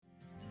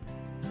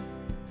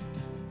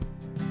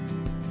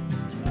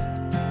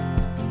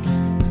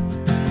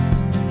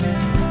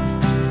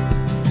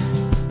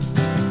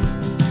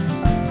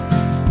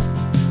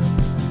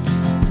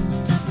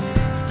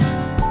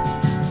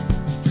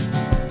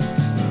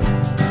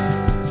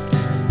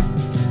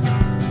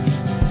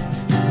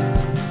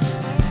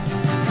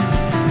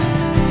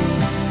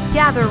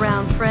Gather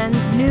round,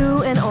 friends,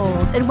 new and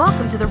old, and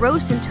welcome to the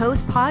Roast and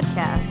Toast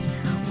podcast.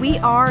 We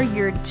are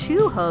your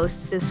two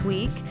hosts this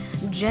week,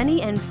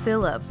 Jennie and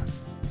Philip.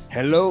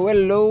 Hello,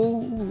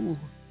 hello.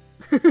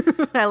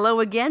 Hello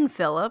again,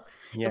 Philip.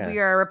 Yes. We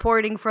are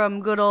reporting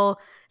from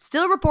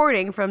still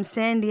reporting from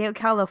San Diego,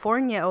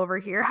 California over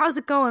here. How's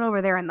it going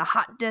over there in the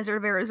hot desert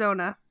of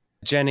Arizona?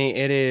 Jennie,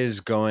 it is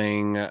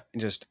going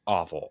just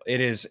awful.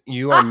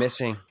 You are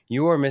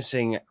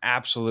missing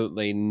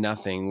absolutely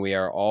nothing. We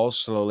are all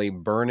slowly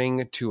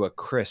burning to a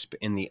crisp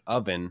in the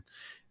oven,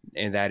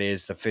 and that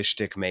is the fish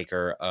stick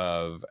maker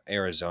of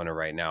Arizona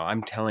right now.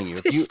 I'm telling you.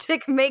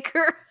 Stick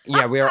maker?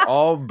 Yeah, we are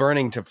all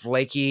burning to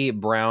flaky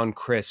brown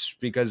crisps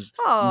because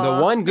the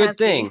one good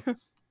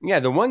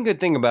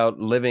thing about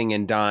living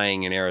and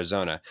dying in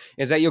Arizona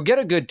is that you'll get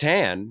a good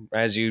tan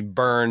as you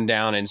burn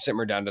down and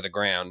simmer down to the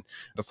ground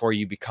before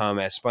you become,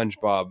 as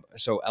SpongeBob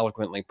so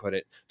eloquently put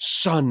it,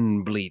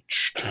 sun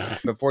bleached.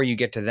 Before you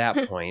get to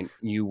that point,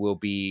 you will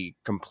be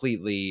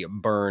completely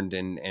burned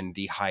and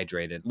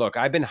dehydrated. Look,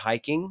 I've been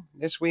hiking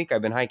this week.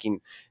 That's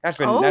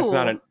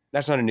not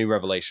a new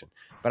revelation,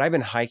 but I've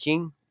been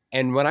hiking.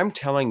 And what I'm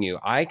telling you,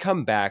 I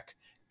come back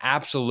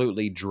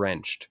absolutely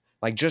drenched,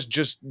 like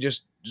just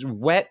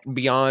wet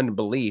beyond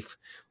belief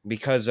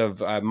because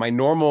of my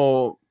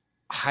normal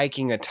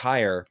hiking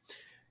attire.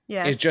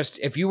 Yes. Is just,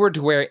 if you were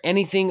to wear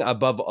anything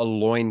above a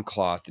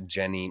loincloth,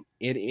 Jennie,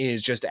 it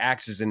is just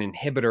acts as an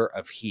inhibitor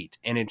of heat.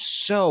 And it's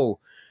so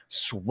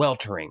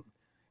sweltering.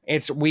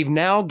 We've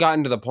now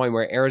gotten to the point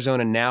where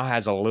Arizona now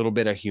has a little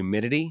bit of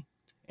humidity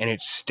and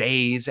it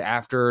stays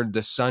after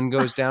the sun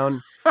goes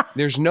down.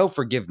 There's no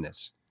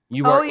forgiveness.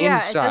 You are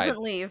inside. It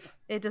doesn't leave.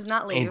 It does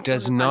not leave. It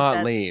does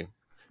not leave.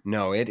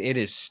 No, it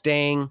is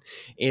staying.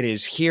 It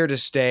is here to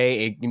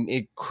stay.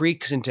 It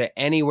creaks into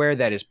anywhere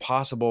that is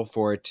possible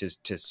for it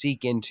to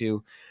seek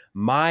into.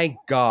 My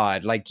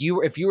God,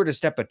 if you were to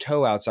step a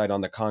toe outside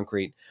on the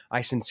concrete,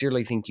 I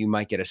sincerely think you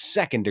might get a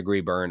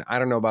 2nd-degree burn. I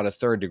don't know about a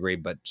 3rd degree,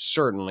 but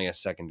certainly a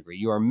 2nd degree.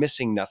 You are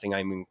missing nothing.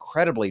 I'm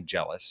incredibly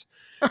jealous.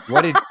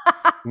 What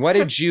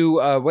did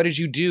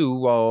you do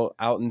while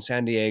out in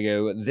San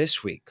Diego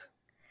this week?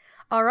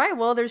 All right,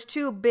 well, there's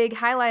two big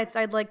highlights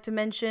I'd like to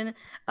mention.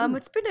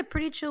 It's been a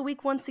pretty chill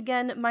week once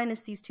again,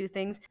 minus these two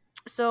things.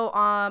 So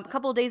a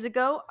couple of days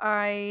ago,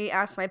 I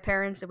asked my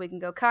parents if we can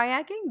go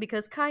kayaking,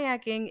 because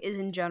kayaking is,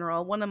 in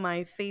general, one of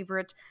my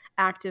favorite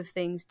active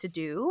things to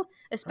do,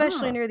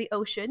 especially near the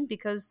ocean,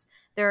 because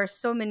there are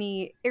so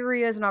many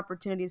areas and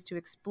opportunities to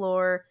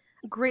explore,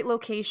 great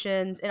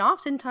locations, and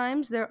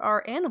oftentimes there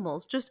are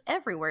animals just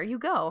everywhere you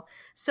go.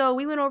 So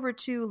we went over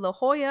to La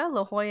Jolla.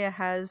 La Jolla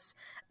has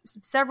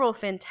several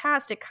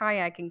fantastic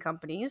kayaking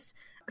companies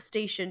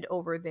stationed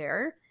over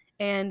there,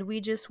 and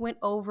we just went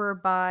over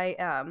by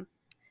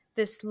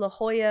this La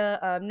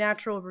Jolla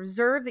natural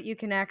reserve that you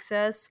can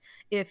access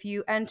if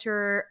you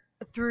enter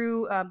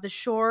through the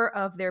shore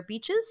of their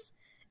beaches,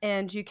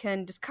 and you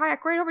can just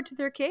kayak right over to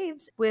their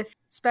caves with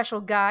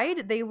special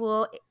guide.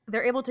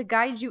 They're able to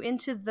guide you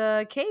into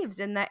the caves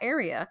in that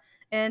area,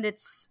 and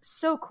it's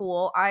so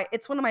cool.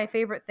 It's one of my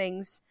favorite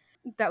things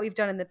that we've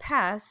done in the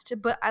past,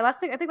 but I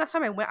think last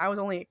time I went, I was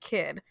only a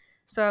kid.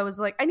 So I was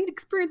like, I need to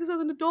experience this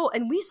as an adult.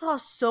 And we saw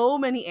so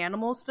many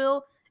animals,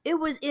 Phil. It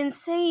was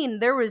insane.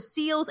 There was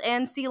seals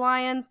and sea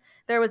lions.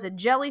 There was a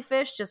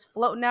jellyfish just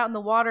floating out in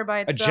the water by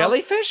itself. A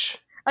jellyfish?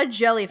 A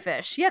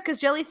jellyfish. Yeah, because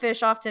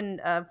jellyfish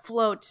often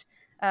float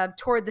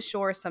toward the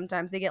shore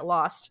sometimes. They get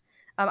lost.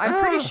 I'm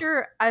pretty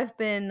sure I've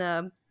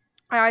been...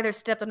 I either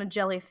stepped on a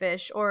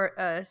jellyfish or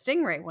a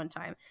stingray one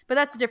time, but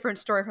that's a different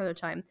story for another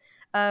time.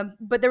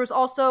 But there was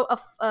also do you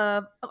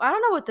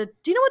know what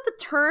the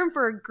term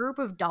for a group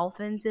of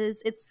dolphins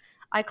is?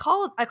 I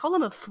call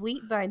them a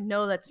fleet, but I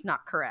know that's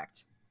not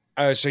correct.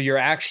 So you're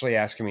actually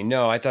asking me?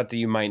 No, I thought that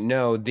you might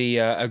know.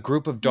 A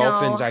group of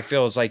dolphins, no. I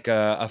feel, is like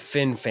a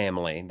fin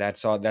family.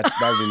 That's all. That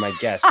would be my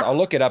guess. I'll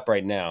look it up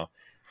right now.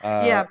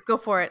 Yeah, go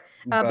for it.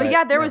 But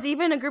yeah, there was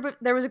even a group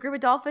of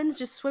dolphins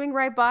just swimming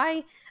right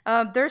by.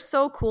 They're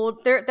so cool.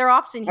 They're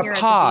often here.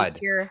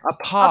 A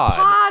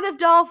pod of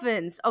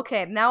dolphins.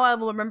 Okay, now I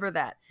will remember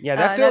that. Yeah,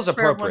 that feels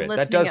appropriate.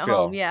 That does feel.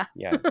 Home. Yeah.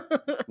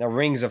 That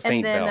rings a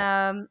faint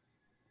bell.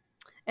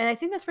 And I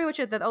think that's pretty much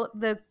it.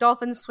 The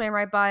dolphins swam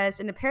right by us,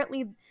 and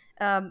apparently,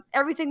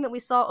 everything that we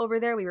saw over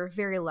there, we were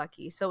very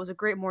lucky. So it was a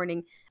great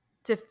morning.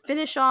 To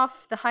finish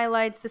off the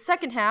highlights, the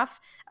second half,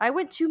 I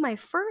went to my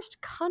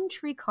first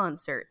country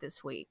concert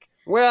this week.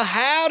 Well,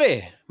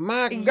 howdy,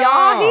 my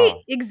God.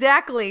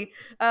 Exactly.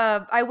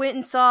 I went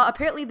and saw,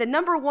 apparently, the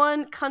number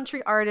one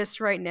country artist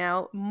right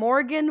now,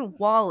 Morgan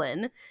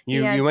Wallen.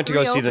 You went to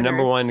go see the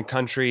number one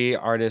country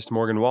artist,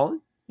 Morgan Wallen?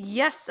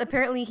 Yes,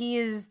 apparently he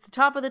is the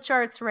top of the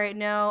charts right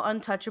now,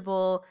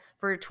 untouchable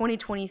for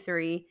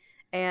 2023.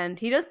 And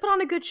he does put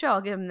on a good show,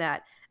 I'll give him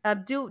that.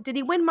 Did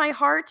he win my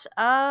heart?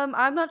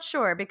 I'm not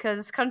sure,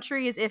 because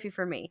country is iffy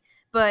for me.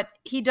 But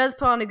he does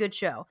put on a good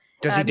show.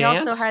 Does he dance?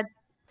 He also had,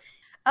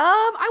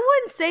 I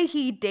wouldn't say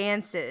he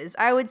dances.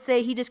 I would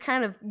say he just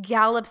kind of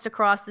gallops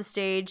across the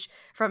stage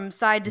from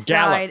side to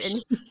side.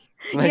 And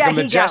Like a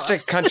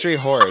majestic country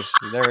horse.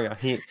 There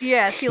we go.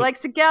 Yes, he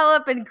likes to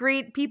gallop and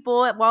greet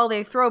people while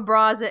they throw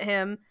bras at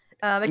him.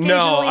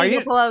 Occasionally,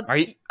 he'll pull out. Are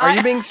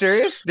you being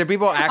serious? Did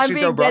people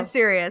actually throw bras? I'm being dead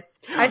serious.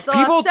 I saw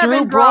people 7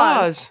 threw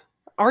bras.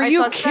 Are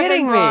you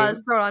kidding me?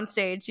 Bras thrown on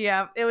stage.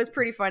 Yeah, it was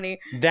pretty funny.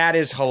 That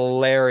is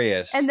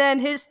hilarious. And then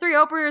his 3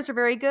 openers were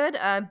very good.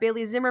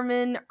 Bailey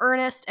Zimmerman,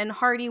 Ernest, and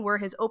Hardy were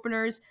his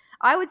openers.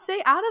 I would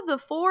say out of the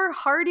 4,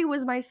 Hardy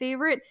was my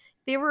favorite.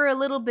 They were a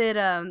little bit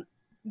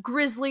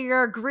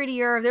grislier,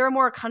 grittier. They were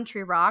more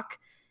country rock.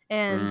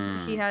 And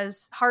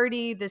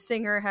Hardy, the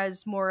singer,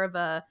 has more of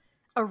a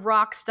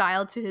rock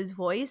style to his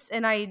voice.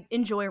 And I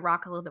enjoy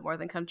rock a little bit more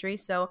than country.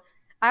 So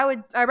I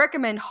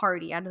recommend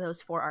Hardy out of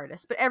those 4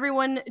 artists. But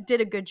everyone did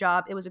a good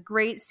job. It was a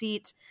great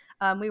seat.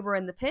 We were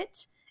in the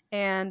pit.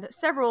 And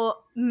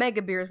several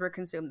mega beers were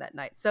consumed that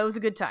night. So it was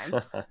a good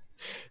time.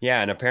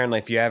 Yeah, and apparently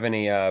if you have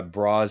any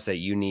bras that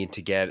you need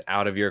to get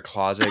out of your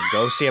closet,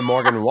 go see a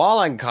Morgan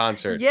Wallen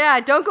concert. Yeah,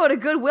 don't go to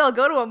Goodwill.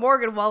 Go to a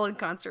Morgan Wallen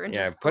concert and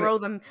just throw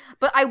them.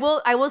 But I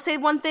will say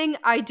one thing.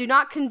 I do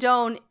not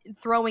condone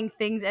throwing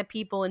things at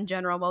people in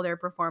general while they're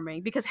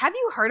performing. Because have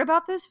you heard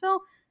about this,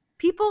 Phil?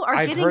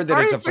 I've heard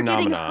that it's a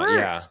phenomenon.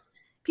 Yeah.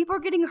 People are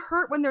getting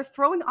hurt when they're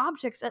throwing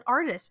objects at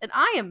artists, and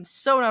I am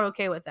so not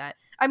okay with that.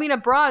 I mean, a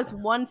bra is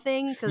one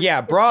thing.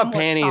 Yeah, bra and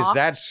panties,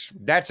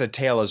 that's a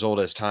tale as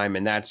old as time,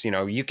 and that's,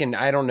 you can,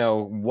 I don't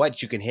know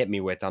what you can hit me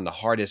with on the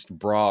hardest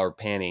bra or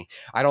panty.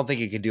 I don't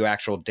think it could do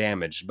actual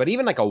damage, but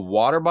even like a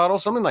water bottle,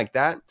 something like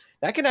that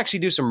can actually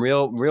do some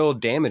real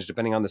damage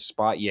depending on the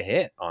spot you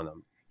hit on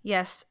them.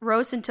 Yes,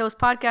 Roast and Toast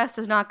podcast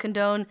does not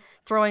condone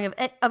throwing of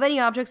any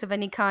objects of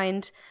any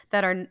kind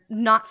that are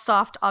not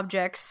soft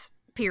objects,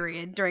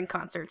 period, during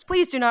concerts.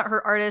 Please do not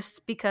hurt artists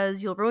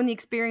because you'll ruin the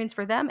experience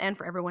for them and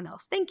for everyone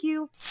else. Thank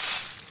you.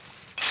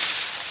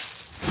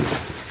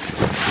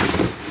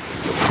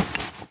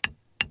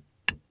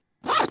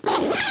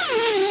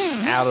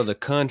 Out of the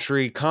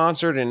country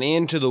concert and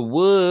into the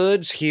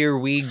woods. Here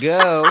we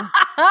go.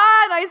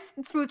 Nice,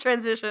 smooth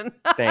transition.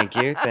 Thank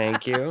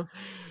you.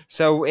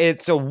 So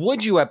it's a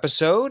Would You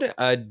episode.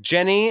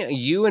 Jenny,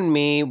 you and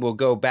me will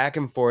go back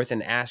and forth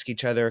and ask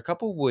each other a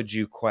couple Would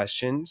You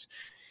questions.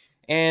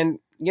 And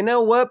you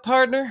know what,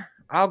 partner?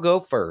 I'll go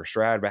first,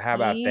 right? But how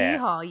about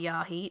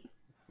that?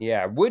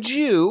 Yeah. Would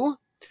you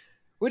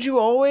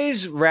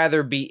always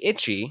rather be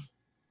itchy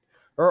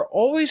or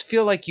always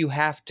feel like you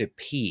have to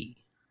pee?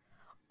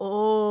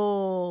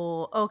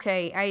 Oh,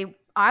 okay.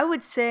 I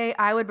would say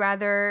I would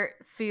rather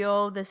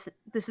feel the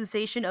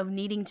sensation of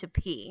needing to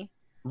pee.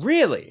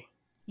 Really?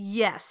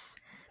 Yes,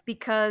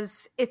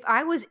 because if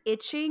I was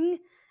itching,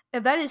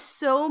 that is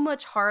so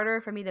much harder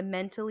for me to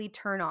mentally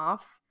turn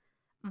off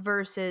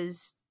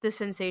versus the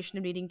sensation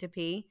of needing to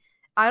pee.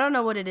 I don't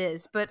know what it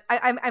is, but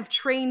I've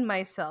trained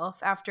myself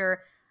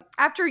after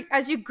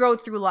as you grow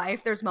through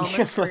life, there's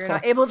moments where you're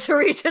not able to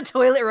reach a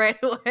toilet right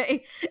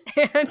away.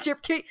 And after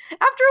a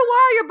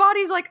while, your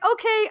body's like,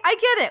 okay, I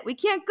get it. We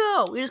can't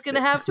go. We're just going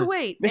to have to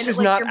wait. This is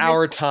not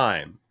our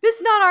time. This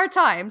is not our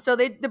time. So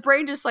the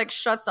brain just like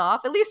shuts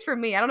off, at least for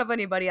me. I don't know if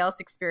anybody else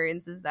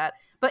experiences that.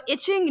 But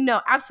itching,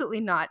 no,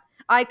 absolutely not.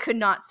 I could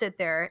not sit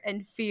there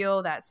and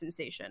feel that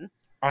sensation.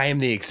 I am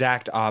the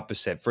exact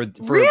opposite. For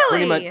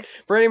really?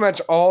 pretty much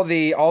all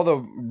the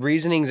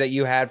reasonings that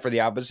you had for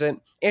the opposite.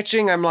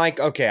 Itching, I'm like,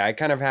 okay, I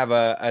kind of have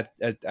a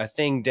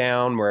thing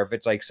down where if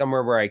it's like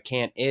somewhere where I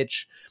can't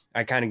itch,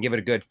 I kind of give it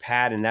a good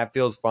pat and that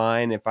feels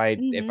fine. If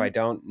I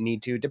don't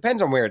need to,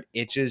 depends on where it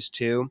itches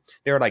too.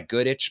 There are like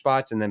good itch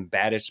spots and then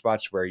bad itch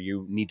spots where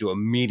you need to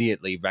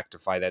immediately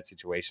rectify that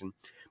situation.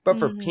 But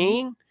for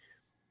peeing,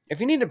 if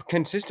you need to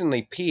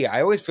consistently pee,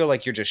 I always feel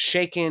like you're just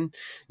shaking.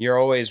 You're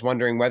always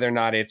wondering whether or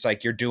not it's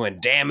like you're doing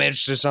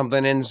damage to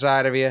something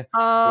inside of you.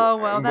 Oh,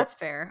 well, that's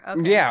fair.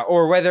 Okay. Yeah,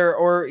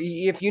 or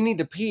if you need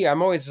to pee,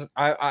 I'm always,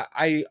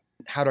 I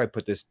how do I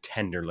put this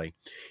tenderly?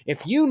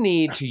 If you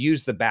need to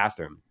use the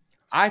bathroom,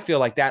 I feel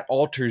like that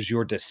alters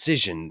your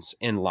decisions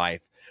in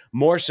life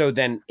more so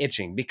than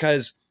itching.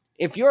 Because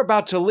if you're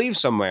about to leave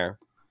somewhere,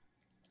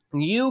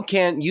 you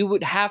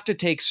would have to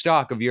take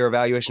stock of your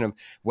evaluation of,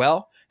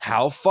 well,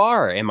 how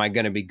far am I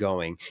going to be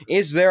going?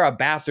 Is there a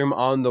bathroom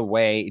on the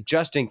way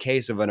just in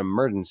case of an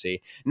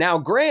emergency? Now,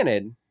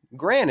 granted,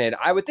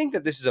 I would think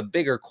that this is a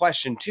bigger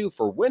question too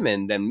for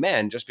women than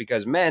men, just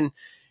because men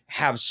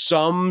have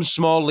some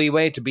small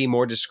leeway to be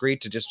more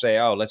discreet, to just say,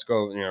 oh, let's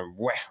go,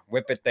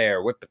 whip it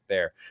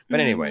there. But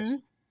anyways,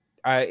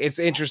 it's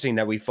interesting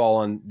that we fall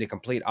on the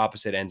complete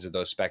opposite ends of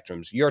those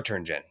spectrums. Your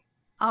turn, Jenny.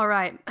 All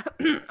right.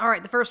 All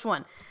right, the first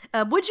one.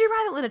 Would you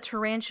rather let a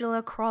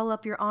tarantula crawl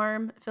up your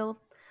arm, Philip?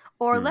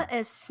 Or let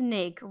a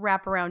snake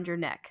wrap around your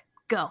neck?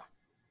 Go.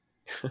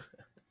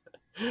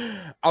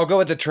 I'll go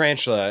with the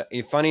tarantula.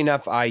 Funny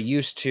enough, I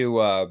used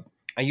to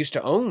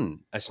own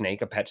a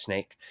snake, a pet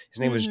snake. His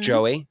name was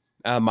Joey.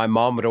 My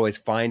mom would always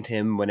find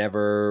him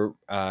whenever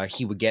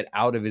he would get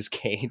out of his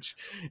cage,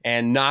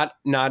 and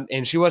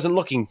and she wasn't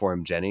looking for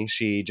him, Jenny.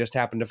 She just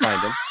happened to find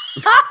him.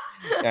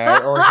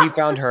 or he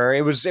found her.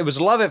 It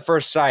was love at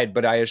first sight,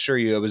 but I assure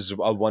you, it was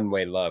a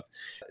one-way love.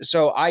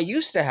 So I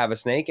used to have a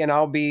snake, and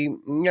I'll be,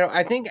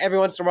 I think every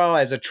once in a while,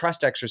 as a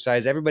trust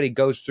exercise, everybody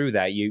goes through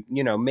that.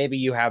 Maybe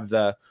you have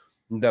the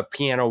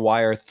piano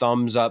wire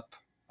thumbs up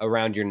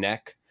around your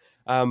neck,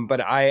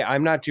 but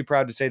I'm not too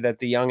proud to say that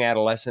the young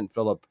adolescent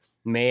Philip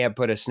may have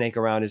put a snake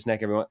around his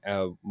neck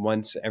every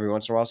once in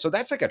a while. So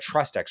that's like a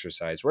trust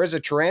exercise. Whereas a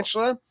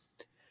tarantula,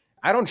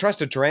 I don't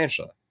trust a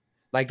tarantula.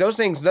 Like those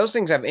things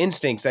have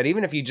instincts that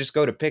even if you just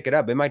go to pick it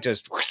up, it might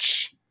just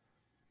whoosh.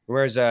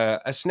 Whereas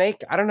a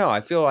snake, I don't know.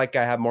 I feel like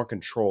I have more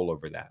control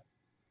over that.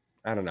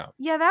 I don't know.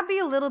 Yeah, that'd be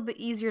a little bit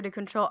easier to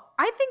control.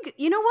 I think,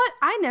 you know what?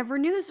 I never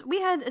knew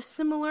we had a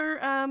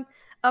similar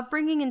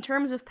upbringing in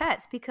terms of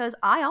pets because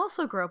I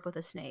also grew up with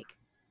a snake.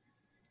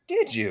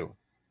 Did you?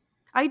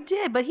 I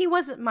did, but he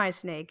wasn't my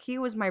snake. He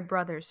was my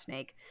brother's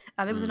snake.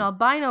 It was an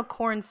albino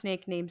corn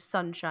snake named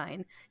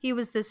Sunshine. He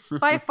was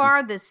by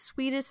far the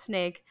sweetest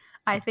snake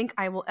I think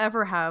I will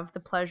ever have the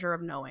pleasure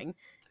of knowing.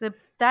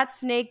 That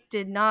snake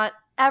did not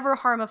ever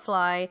harm a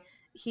fly.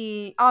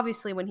 He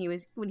obviously when he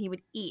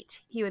would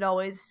eat, he would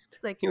always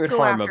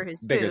go after his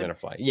bigger food. Than a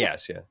fly.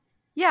 Yes, yeah.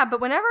 Yeah,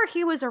 but whenever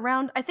he was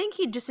around, I think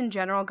he just in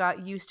general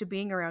got used to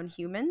being around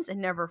humans and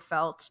never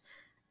felt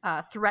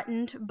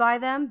threatened by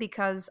them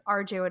because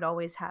RJ would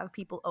always have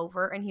people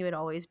over and he would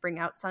always bring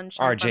out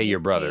Sunshine. RJ, your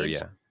brother,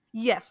 yeah.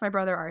 Yes, my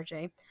brother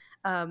RJ.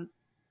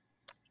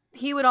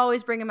 He would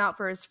always bring him out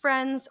for his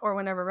friends or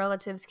whenever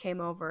relatives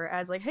came over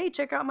as like, hey,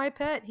 check out my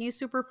pet. He's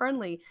super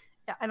friendly.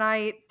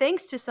 And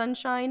thanks to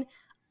Sunshine,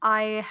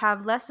 I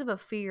have less of a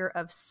fear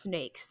of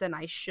snakes than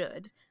I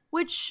should,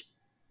 which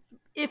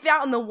if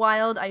out in the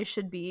wild, I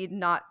should be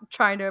not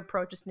trying to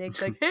approach a snake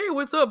like, hey,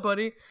 what's up,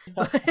 buddy?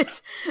 But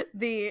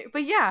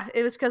yeah,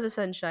 it was because of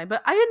Sunshine.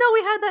 But I didn't know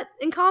we had that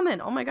in common.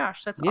 Oh my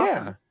gosh, that's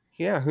awesome.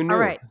 Yeah, who knew? All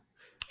right.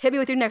 Hit me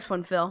with your next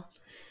one, Phil.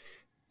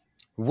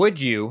 Would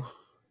you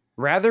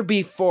rather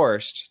be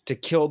forced to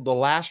kill the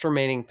last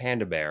remaining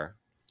panda bear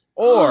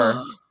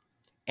or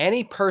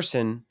any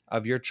person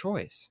of your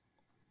choice?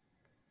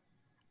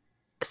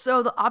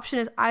 So the option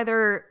is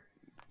either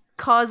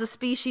cause a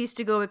species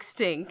to go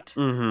extinct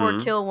or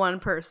kill one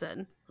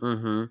person.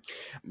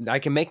 I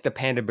can make the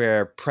panda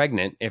bear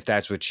pregnant if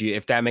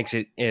that makes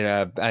it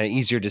an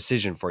easier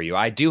decision for you.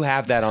 I do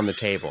have that on the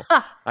table.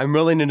 I'm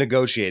willing to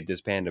negotiate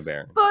this panda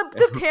bear. But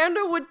the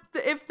panda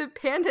if the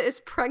panda is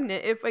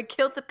pregnant, if I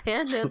kill the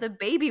panda, the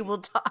baby will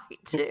die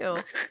too.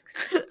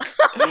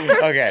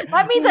 Okay.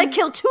 That means I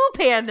kill two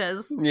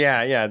pandas.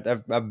 Yeah,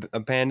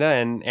 a panda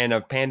and a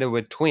panda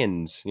with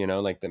twins.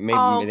 Like that.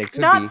 Maybe they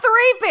could not be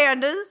 3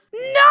 pandas.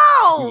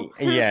 No.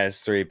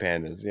 Yes, 3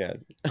 pandas. Yeah.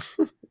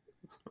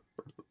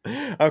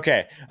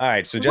 Okay, all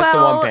right. So just the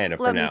one panda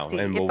for now,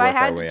 and we'll work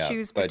our way up.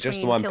 But just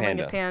the one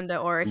panda. A panda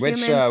or a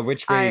human.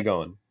 Which way are you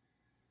going?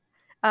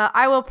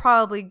 I will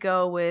probably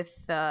go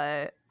with.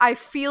 I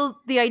feel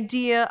the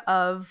idea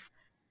of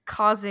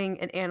causing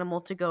an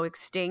animal to go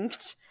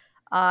extinct.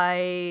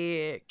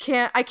 I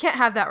can't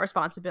have that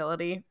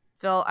responsibility,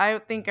 Phil. I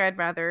think I'd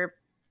rather.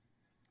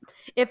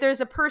 If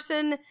there's a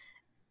person.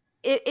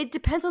 It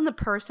depends on the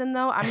person,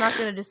 though. I'm not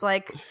gonna just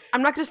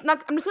I'm not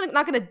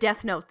gonna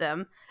death note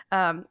them,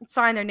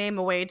 sign their name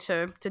away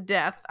to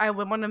death. I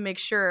would want to make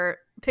sure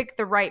pick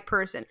the right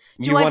person.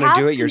 You want to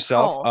do it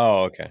yourself?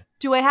 Oh, okay.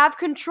 Do I have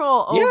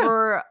control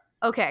over?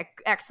 Yeah. Okay,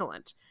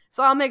 excellent.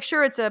 So I'll make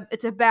sure it's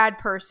a bad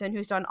person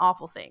who's done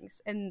awful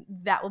things, and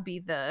that will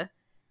be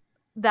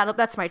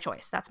that's my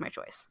choice. That's my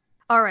choice.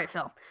 All right,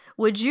 Phil.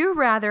 Would you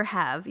rather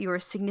have your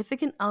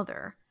significant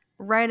other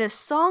write a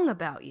song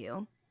about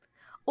you?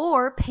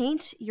 Or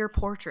paint your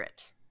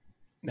portrait?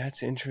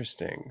 That's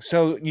interesting.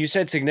 So you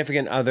said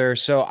significant other.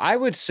 So I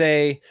would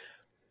say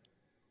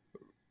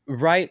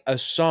write a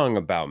song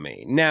about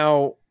me.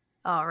 Now.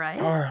 All right.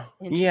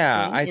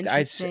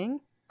 Interesting.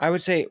 I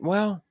would say,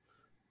 well,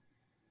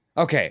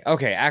 okay.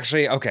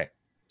 Actually, okay.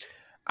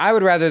 I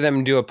would rather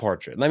them do a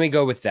portrait. Let me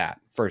go with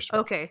that first.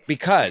 Okay.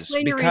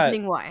 Explain your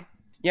reasoning why.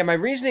 Yeah, my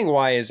reasoning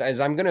why is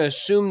I'm going to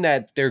assume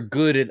that they're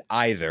good at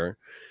either.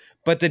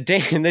 But the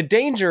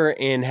danger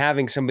in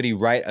having somebody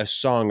write a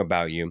song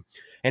about you,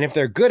 and if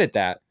they're good at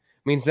that,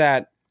 means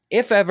that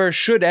if ever,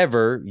 should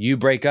ever you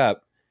break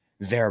up,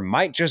 there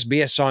might just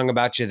be a song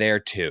about you there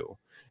too.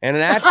 And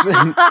that's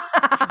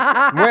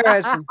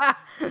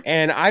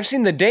and I've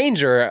seen the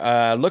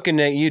danger, looking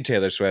at you,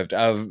 Taylor Swift,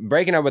 of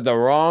breaking up with the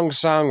wrong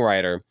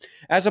songwriter,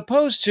 as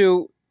opposed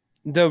to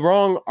the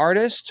wrong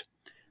artist.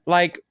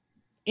 Like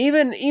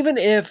even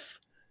if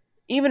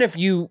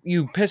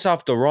you piss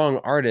off the wrong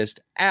artist,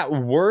 at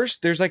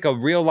worst, there's like a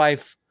real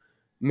life,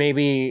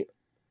 maybe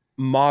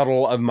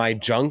model of my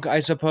junk, I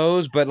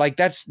suppose. But like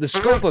that's the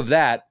scope of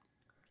that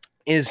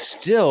is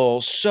still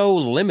so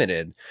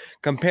limited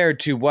compared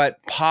to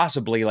what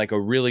possibly like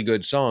a really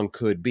good song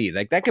could be.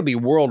 Like that could be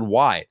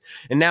worldwide.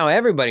 And now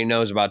everybody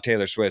knows about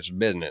Taylor Swift's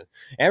business.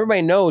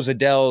 Everybody knows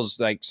Adele's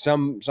like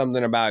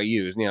something about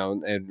you.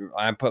 And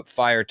I put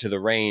fire to the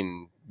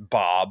rain,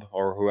 Bob,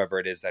 or whoever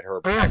it is that her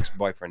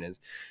ex-boyfriend is.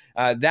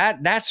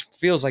 That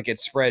feels like it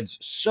spreads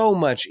so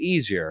much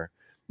easier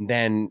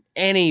than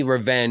any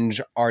revenge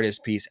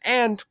artist piece.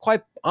 And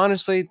quite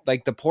honestly,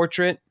 like the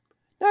portrait,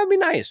 that'd be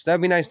nice.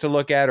 That'd be nice to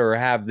look at or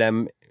have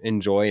them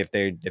enjoy if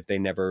they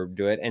never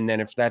do it. And then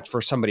if that's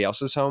for somebody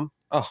else's home,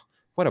 oh,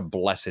 what a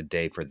blessed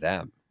day for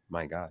them.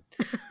 My God.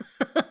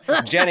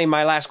 Jenny,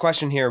 my last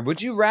question here.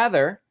 Would you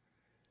rather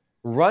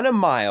run a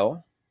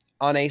mile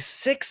on a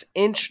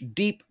 6-inch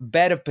deep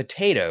bed of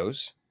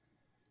potatoes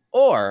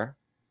or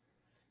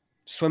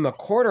swim a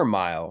quarter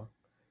mile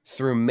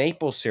through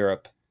maple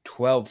syrup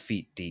 12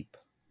 feet deep?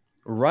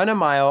 Run a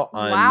mile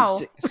on Wow.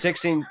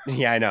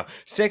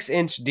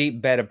 6-inch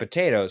deep bed of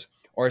potatoes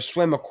or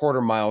swim a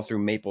quarter mile through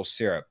maple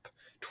syrup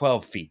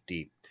 12 feet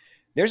deep.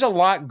 There's a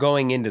lot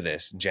going into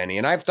this, Jenny,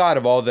 and I've thought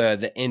of all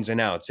the ins and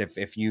outs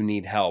if you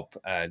need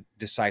help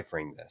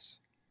deciphering this.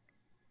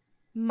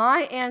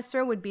 My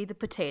answer would be the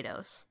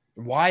potatoes.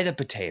 Why the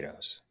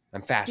potatoes?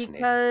 I'm fascinated.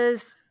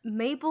 Because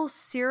maple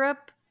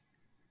syrup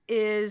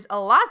is a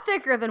lot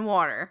thicker than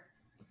water.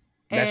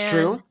 That's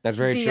true. That's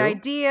very true. The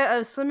idea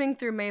of swimming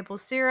through maple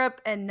syrup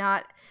and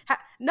not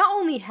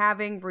only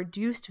having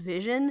reduced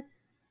vision,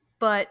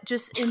 but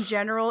just in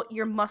general,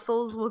 your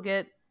muscles will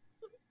get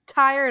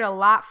tired a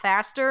lot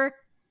faster.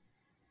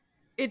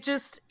 It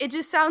just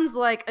sounds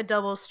like a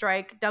double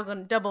strike,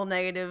 double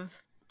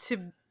negative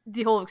to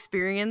the whole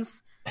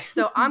experience.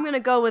 So I'm going to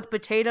go with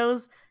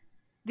potatoes.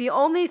 The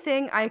only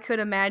thing I could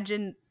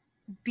imagine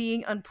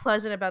being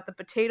unpleasant about the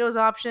potatoes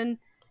option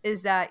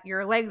is that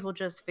your legs will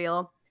just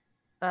feel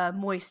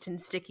moist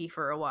and sticky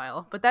for a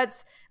while. But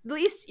that's, at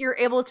least you're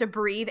able to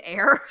breathe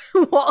air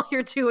while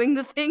you're doing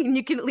the thing, and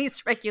you can at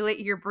least regulate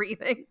your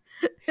breathing.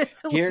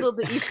 It's a little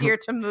bit easier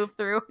to move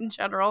through in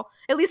general.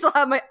 At least I'll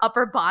have my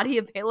upper body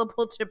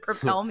available to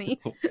propel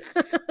me.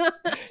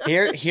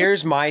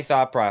 Here's my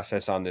thought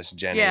process on this,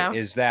 Jenny,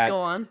 is that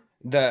go on.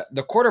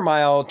 The quarter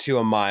mile to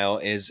a mile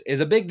is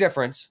a big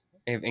difference.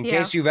 In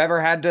case you've ever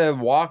had to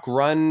walk,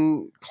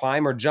 run,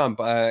 climb, or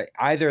jump,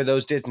 either of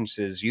those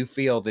distances, you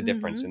feel the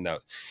difference in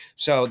those.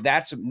 So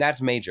that's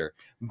major.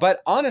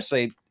 But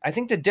honestly, I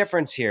think the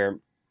difference here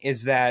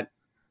is that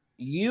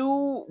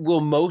you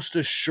will most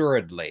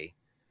assuredly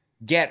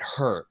get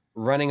hurt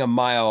running a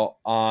mile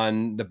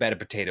on the bed of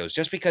potatoes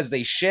just because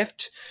they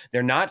shift,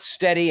 they're not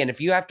steady, and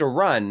if you have to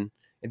run,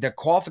 the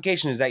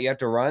qualification is that you have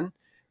to run,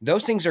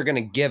 those things are going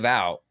to give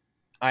out.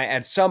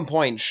 At some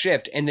point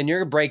shift, and then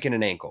you're breaking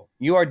an ankle.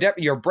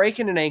 You're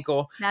breaking an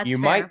ankle. That's you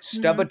fair. Might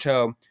stub a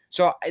toe.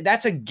 So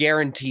that's a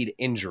guaranteed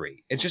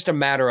injury. It's just a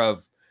matter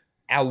of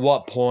at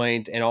what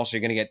point, and also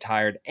you're going to get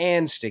tired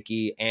and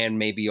sticky, and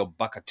maybe you'll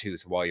buck a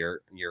tooth while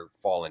you're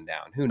falling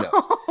down. Who knows?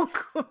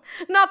 Oh,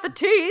 not the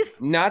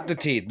teeth. Not the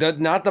teeth.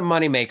 Not the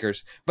money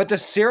makers. But the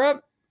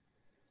syrup,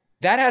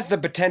 that has the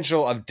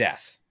potential of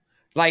death.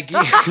 Like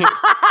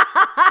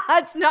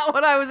that's not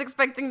what I was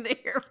expecting to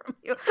hear from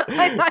you.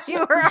 I thought you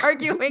were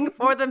arguing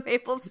for the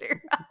maple syrup.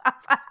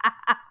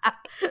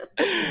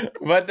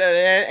 But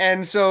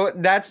and so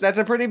that's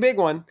a pretty big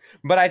one.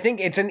 But I think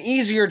it's an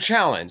easier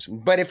challenge.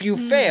 But if you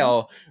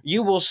fail,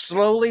 you will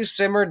slowly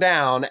simmer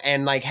down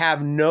and like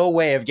have no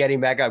way of getting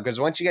back up. Because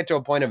once you get to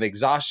a point of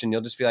exhaustion,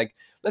 you'll just be like,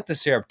 let the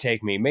syrup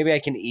take me. Maybe I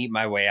can eat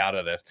my way out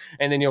of this.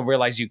 And then you'll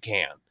realize you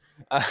can.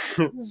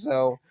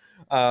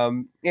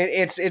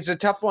 It's a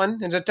tough one.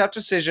 It's a tough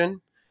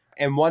decision.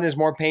 And one is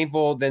more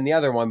painful than the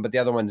other one, but the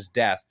other one's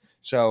death.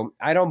 So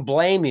I don't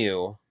blame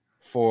you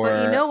for.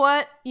 But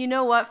you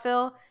know what,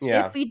 Phil?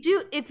 Yeah.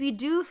 If you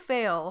do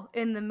fail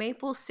in the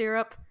maple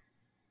syrup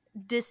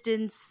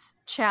distance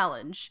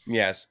challenge,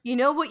 yes. You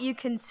know what you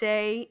can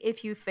say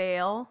if you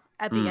fail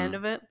at the end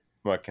of it?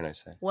 What can I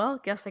say? Well,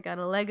 guess I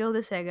gotta Lego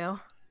this ego.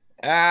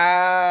 What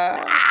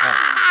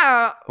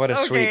a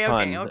sweet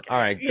pun. Okay. All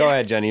right, go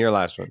ahead, Jenny. Your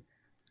last one.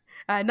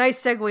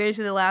 Nice segue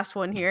into the last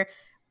one here.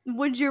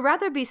 Would you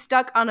rather be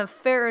stuck on a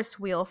Ferris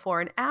wheel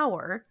for an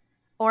hour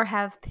or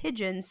have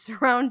pigeons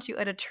surround you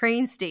at a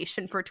train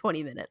station for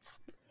 20 minutes?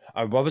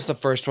 What was the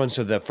first one?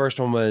 So the first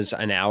one was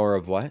an hour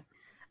of what?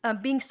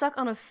 Being stuck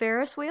on a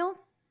Ferris wheel,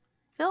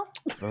 Phil?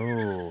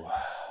 Oh.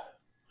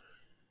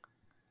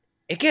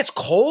 It gets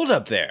cold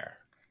up there.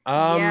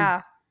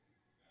 Yeah.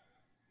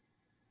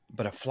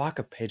 But a flock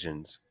of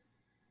pigeons.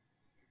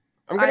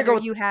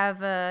 You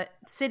have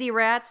city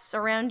rats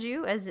around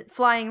you, as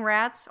flying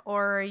rats,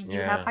 or you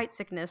have height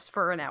sickness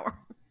for an hour.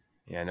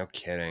 Yeah, no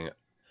kidding.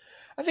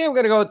 I think I'm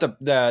going to go with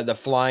the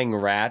flying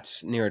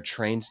rats near a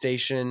train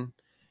station.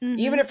 Mm-hmm.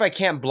 Even if I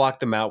can't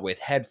block them out with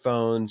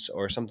headphones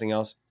or something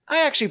else,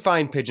 I actually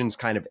find pigeons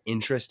kind of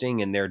interesting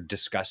in their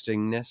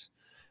disgustingness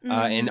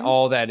and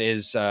all that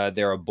is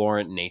their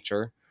abhorrent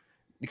nature.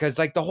 Because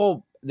like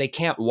they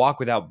can't walk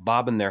without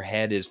bobbing their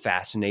head is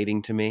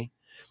fascinating to me.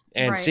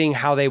 And seeing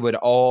how they would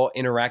all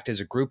interact as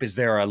a group. Is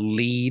there a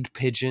lead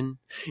pigeon?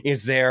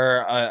 Is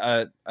there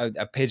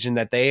a pigeon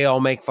that they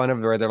all make fun of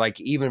where they're like,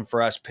 even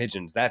for us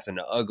pigeons, that's an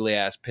ugly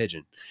ass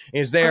pigeon?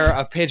 Is there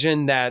a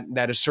pigeon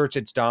that asserts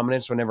its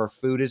dominance whenever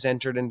food is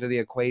entered into the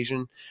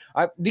equation?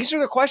 These are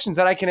the questions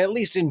that I can at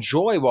least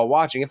enjoy while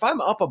watching. If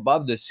I'm up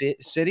above the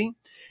city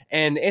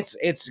and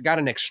it's got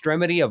an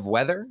extremity of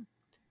weather,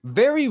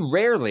 very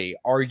rarely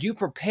are you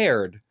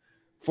prepared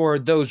for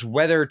those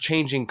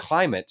weather-changing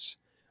climates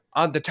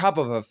on the top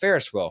of a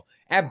Ferris wheel.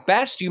 At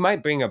best, you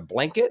might bring a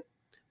blanket,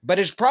 but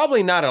it's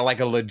probably not like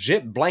a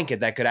legit blanket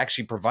that could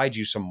actually provide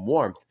you some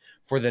warmth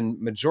for the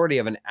majority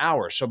of an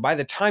hour. So by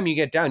the time you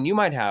get down, you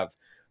might have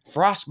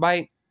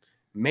frostbite.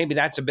 Maybe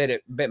that's a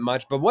bit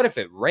much, but what if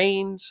it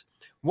rains?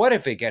 What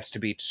if it gets to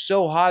be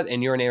so hot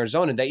and you're in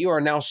Arizona that you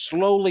are now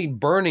slowly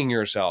burning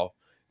yourself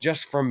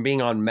just from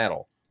being on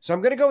metal? So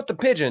I'm going to go with the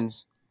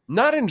pigeons,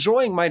 not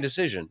enjoying my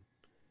decision,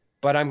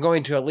 but I'm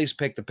going to at least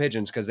pick the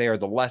pigeons because they are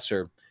the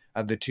lesser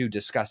of the two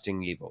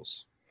disgusting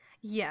evils.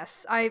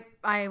 Yes, I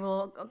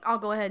will. I'll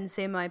go ahead and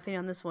say my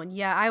opinion on this one.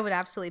 Yeah, I would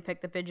absolutely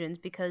pick the pigeons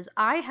because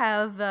I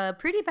have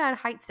pretty bad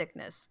height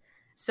sickness.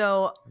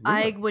 So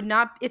Really? I would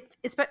not if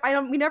it's. I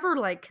don't. We never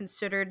like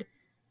considered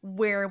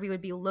where we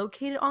would be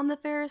located on the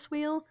Ferris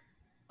wheel,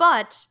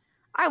 but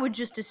I would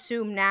just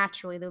assume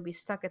naturally they'll be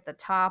stuck at the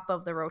top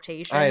of the I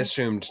rotation,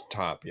 assumed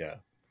top, yeah.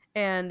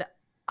 and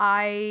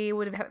I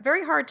would have had a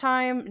very hard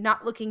time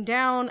not looking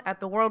down at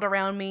the world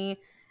around me.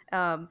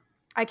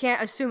 I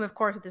can't assume, of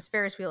course, that this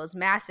Ferris wheel is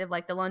massive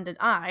like the London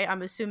Eye.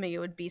 I'm assuming it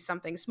would be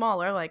something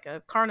smaller, like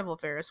a carnival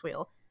Ferris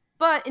wheel.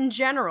 But in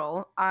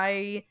general,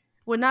 I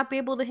would not be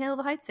able to handle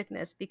the height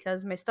sickness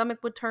because my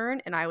stomach would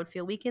turn and I would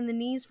feel weak in the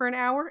knees for an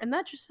hour, and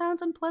that just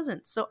sounds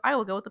unpleasant. So I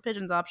will go with the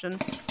pigeons option.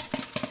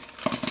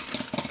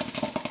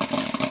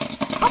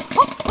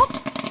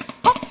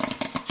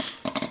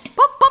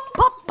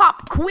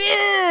 Pop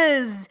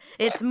quiz!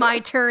 It's my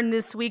turn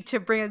this week to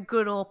bring a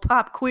good old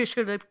pop quiz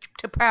to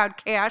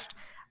podcast.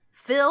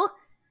 Phil,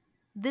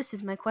 this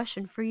is my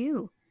question for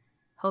you.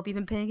 Hope you've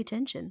been paying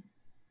attention.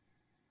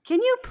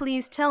 Can you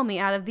please tell me,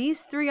 out of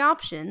these three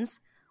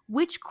options,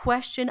 which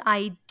question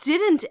I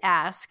didn't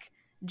ask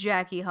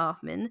Jackie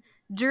Hoffman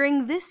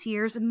during this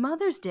year's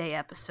Mother's Day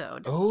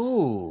episode?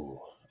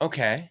 Oh,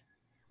 okay.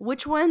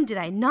 Which one did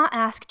I not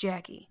ask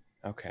Jackie?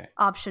 Okay.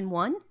 Option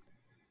 1,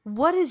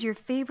 what is your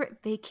favorite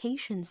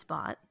vacation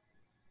spot?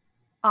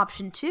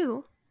 Option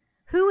 2,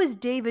 who is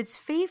David's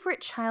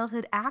favorite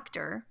childhood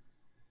actor?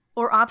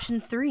 Or option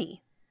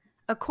 3,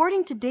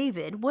 according to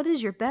David, what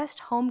is your best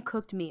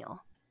home-cooked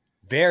meal?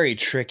 Very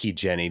tricky,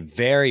 Jenny.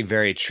 Very,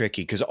 very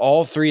tricky because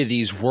all three of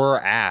these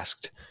were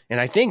asked. And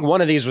I think one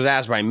of these was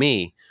asked by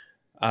me.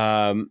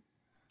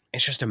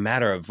 It's just a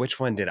matter of which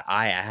one did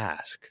I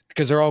ask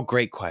because they're all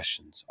great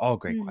questions. All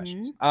great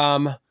questions.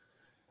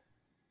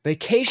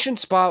 Vacation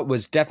spot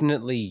was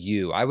definitely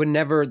you. I would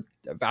never...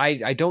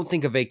 I don't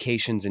think of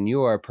vacations, and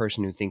you are a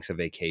person who thinks of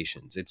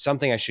vacations. It's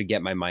something I should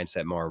get my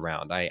mindset more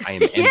around. I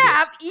am envious.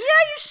 Yeah, you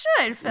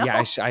should, Phil.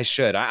 Yeah, I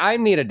should. I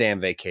need a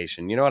damn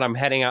vacation. You know what? I'm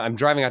heading out. I'm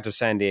driving out to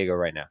San Diego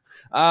right now.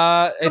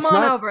 Come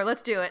on over.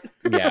 Let's do it.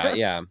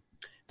 Yeah.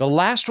 The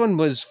last one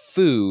was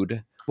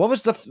food. What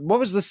was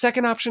the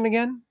second option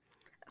again?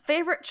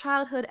 Favorite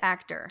childhood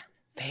actor.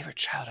 Favorite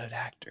childhood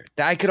actor.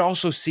 I could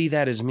also see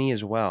that as me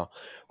as well,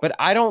 but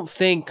I don't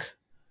think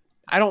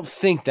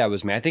that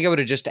was me. I think I would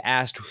have just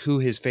asked who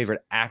his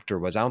favorite actor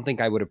was. I don't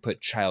think I would have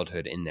put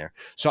childhood in there.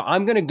 So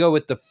I'm going to go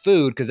with the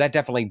food because that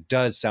definitely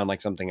does sound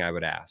like something I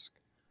would ask.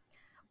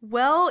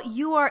 Well,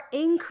 you are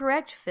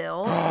incorrect,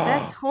 Phil.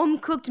 Best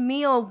home-cooked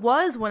meal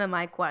was one of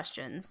my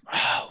questions.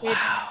 Oh,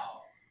 wow.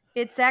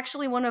 It's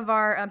actually one of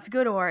our, if you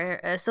go to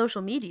our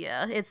social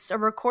media, it's a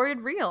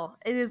recorded reel.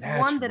 It is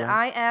one that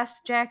I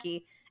asked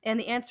Jackie, and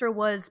the answer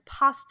was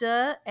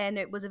pasta, and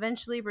it was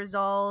eventually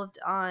resolved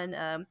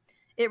on,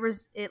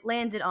 it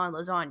landed on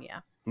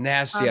lasagna.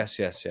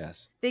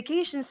 Yes.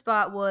 Vacation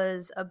spot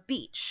was a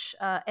beach.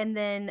 And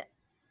then,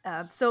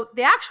 so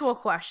the actual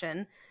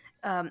question,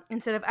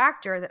 instead of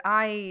actor that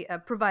I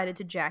provided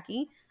to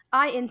Jackie,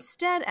 I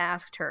instead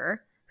asked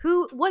her,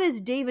 what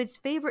is David's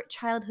favorite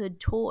childhood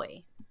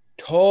toy?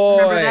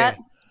 Remember that?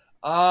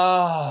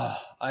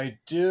 I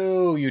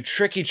do. You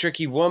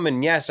tricky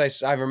woman.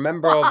 Yes, I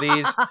remember all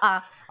these.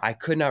 I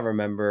could not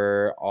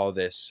remember all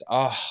this.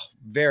 Oh,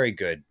 very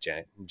good,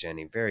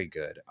 Jenny. Very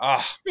good.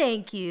 Oh.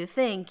 Thank you.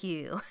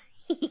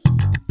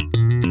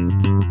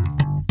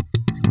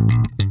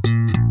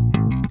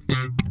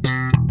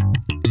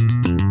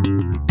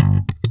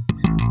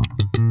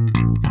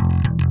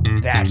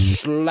 That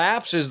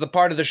Slaps is the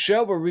part of the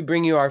show where we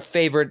bring you our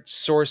favorite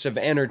source of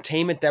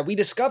entertainment that we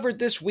discovered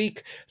this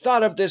week,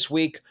 thought of this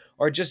week,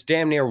 or just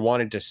damn near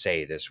wanted to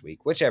say this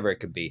week, whichever it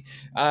could be.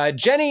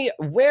 Jenny,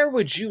 where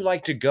would you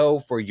like to go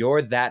for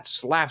your That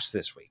Slaps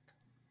this week?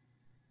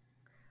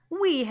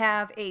 We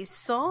have a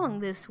song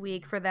this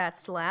week for That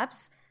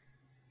Slaps.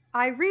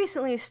 I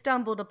recently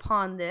stumbled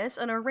upon this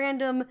on a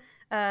random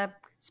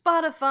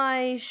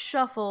Spotify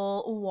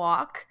shuffle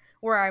walk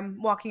where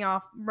I'm walking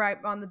off right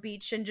on the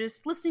beach and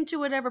just listening to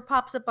whatever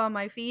pops up on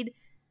my feed.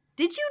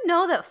 Did you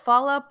know that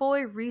Fall Out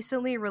Boy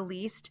recently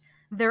released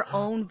their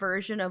own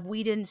version of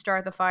We Didn't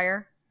Start the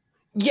Fire?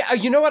 Yeah,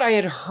 you know what? I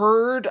had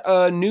heard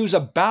news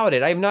about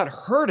it. I have not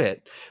heard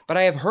it, but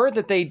I have heard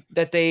that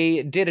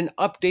they did an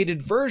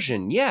updated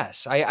version.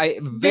 Yes, I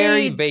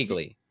very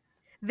vaguely.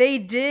 They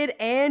did,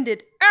 and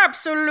it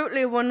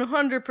absolutely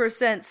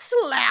 100%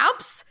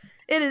 slaps.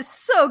 It is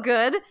so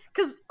good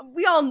because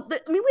we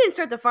didn't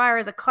start the fire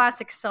as a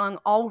classic song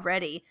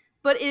already,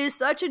 but it is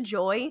such a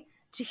joy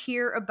to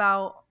hear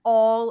about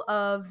all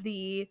of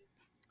the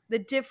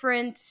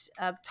different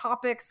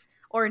topics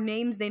or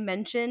names they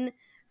mention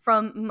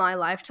from my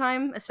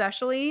lifetime,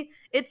 especially.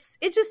 It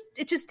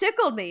just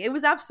tickled me. It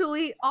was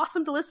absolutely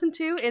awesome to listen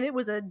to, and it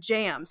was a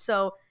jam.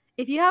 So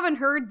if you haven't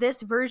heard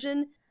this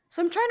version,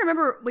 so I'm trying to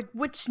remember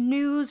which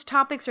news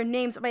topics or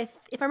names. But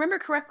if I remember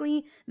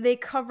correctly, they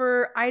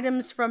cover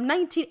items from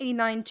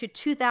 1989 to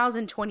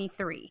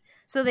 2023.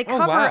 So they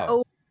cover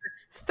over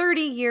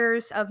 30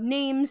 years of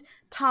names,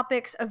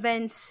 topics,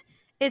 events.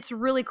 It's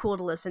really cool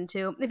to listen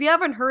to. If you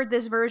haven't heard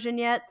this version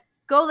yet,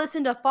 go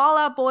listen to Fall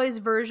Out Boy's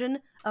version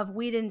of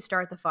We Didn't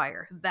Start the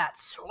Fire. That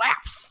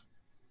slaps.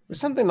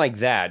 Something like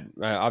that.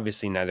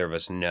 Obviously, neither of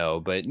us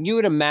know, but you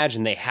would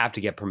imagine they have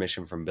to get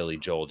permission from Billy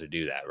Joel to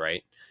do that,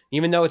 right?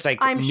 Even though it's like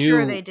I'm new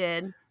sure they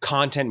did.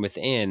 Content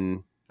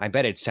within, I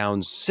bet it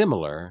sounds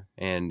similar,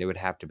 and it would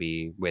have to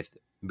be with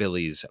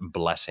Billy's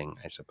blessing,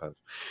 I suppose.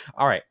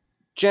 All right,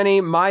 Jenny,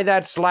 my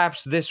That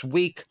Slaps this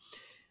week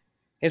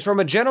is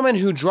from a gentleman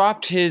who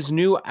dropped his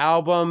new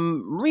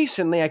album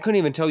recently. I couldn't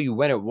even tell you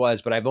when it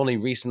was, but I've only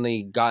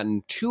recently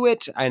gotten to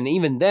it. And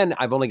even then,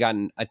 I've only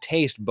gotten a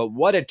taste. But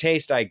what a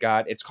taste I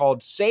got. It's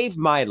called Save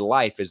My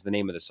Life is the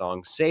name of the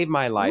song. Save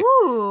My Life.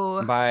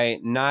 Ooh. By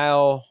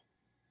Niall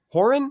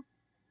Horan?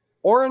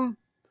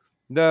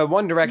 The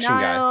One Direction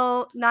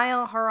guy.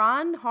 Niall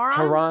Horan?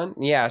 Horan?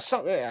 Yeah.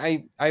 So,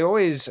 I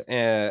always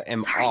am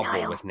Sorry, awful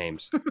Niall. with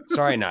names.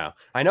 Sorry, Niall.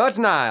 I know it's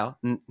Niall.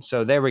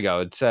 So there we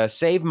go. It's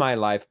Save My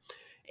Life.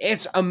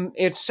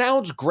 It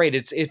sounds great.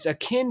 It's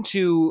akin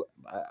to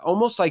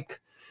almost like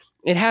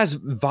it has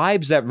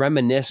vibes that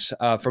reminisce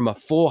from a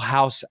Full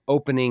House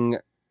opening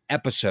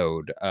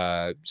episode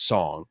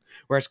song,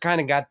 where it's kind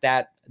of got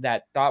that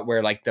thought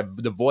where like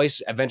the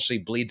voice eventually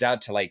bleeds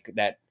out to like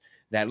that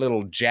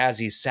little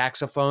jazzy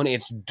saxophone.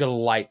 It's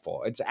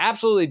delightful. It's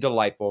absolutely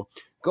delightful.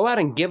 Go out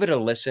and give it a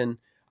listen.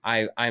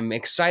 I'm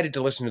excited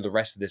to listen to the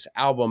rest of this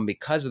album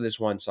because of this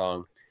one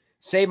song.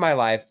 Save My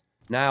Life,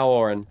 Niall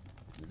Horan.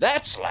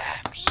 That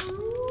slaps.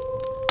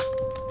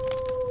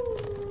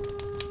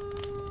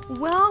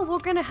 Well, we're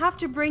going to have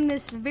to bring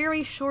this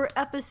very short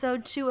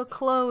episode to a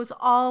close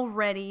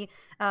already.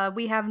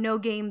 We have no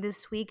game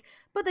this week,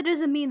 but that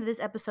doesn't mean that this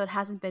episode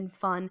hasn't been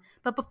fun.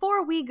 But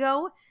before we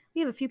go,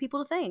 we have a few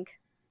people to thank.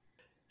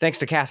 Thanks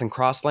to Cass and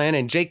Crossland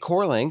and Jake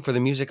Corling for the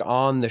music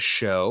on the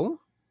show.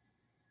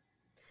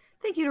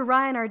 Thank you to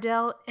Ryan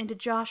Ardell and to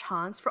Josh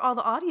Hans for all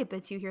the audio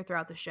bits you hear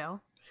throughout the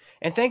show.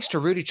 And thanks to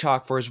Rudy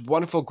Chalk for his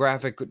wonderful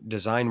graphic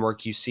design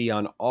work you see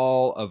on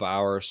all of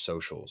our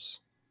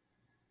socials.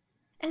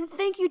 And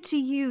thank you to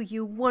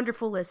you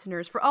wonderful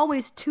listeners, for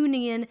always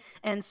tuning in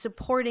and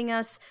supporting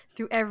us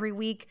through every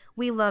week.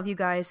 We love you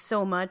guys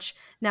so much.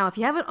 Now, if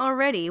you haven't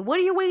already, what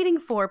are you waiting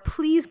for?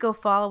 Please go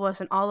follow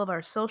us on all of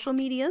our social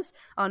medias,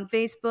 on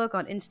Facebook,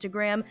 on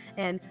Instagram,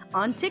 and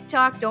on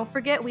TikTok. Don't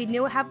forget, we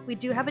do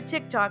have a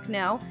TikTok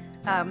now.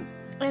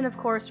 And of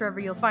course, wherever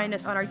you'll find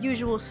us on our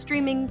usual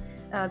streaming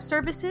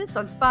services,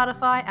 on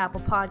Spotify,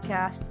 Apple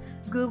Podcasts,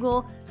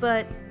 Google,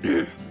 but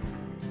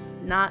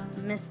not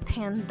Miss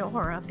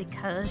Pandora,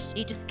 because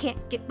you just can't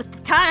get with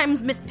the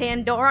times, Miss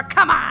Pandora.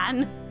 Come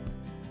on!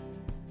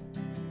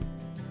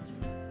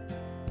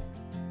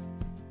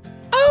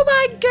 Oh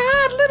my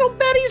God, little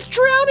Betty's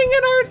drowning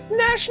in our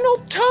national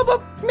tub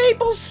of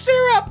maple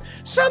syrup.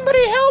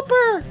 Somebody help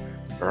her.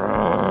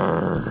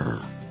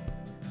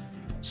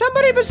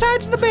 Somebody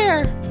besides the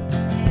bear.